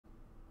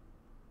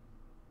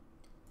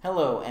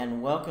Hello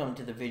and welcome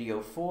to the video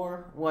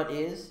for what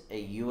is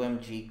a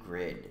UMG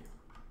grid.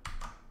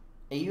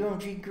 A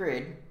UMG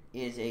grid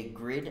is a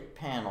grid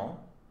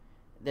panel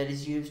that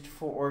is used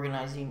for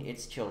organizing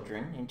its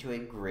children into a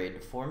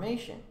grid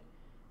formation.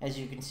 As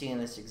you can see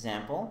in this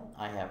example,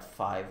 I have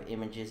 5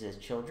 images as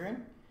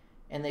children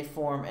and they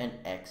form an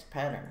X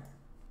pattern.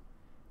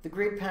 The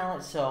grid panel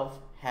itself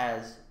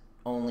has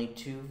only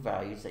 2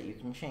 values that you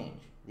can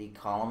change. The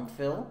column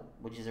fill,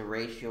 which is a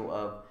ratio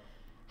of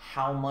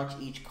how much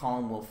each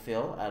column will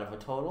fill out of a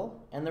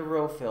total, and the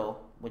row fill,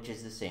 which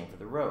is the same for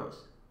the rows.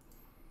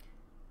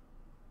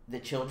 The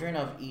children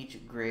of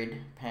each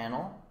grid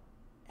panel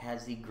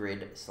has the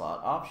grid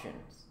slot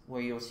options,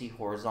 where you'll see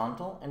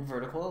horizontal and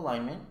vertical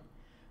alignment,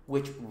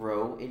 which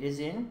row it is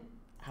in,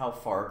 how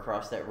far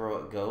across that row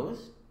it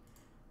goes,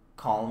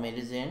 column it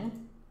is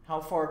in, how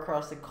far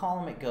across the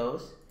column it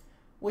goes,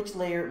 which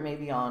layer it may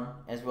be on,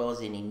 as well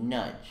as any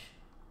nudge.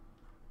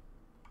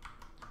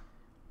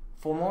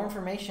 For more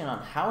information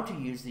on how to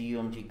use the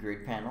UMG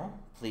grid panel,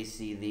 please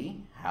see the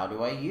How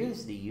Do I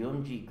Use the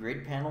UMG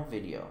Grid Panel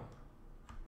video.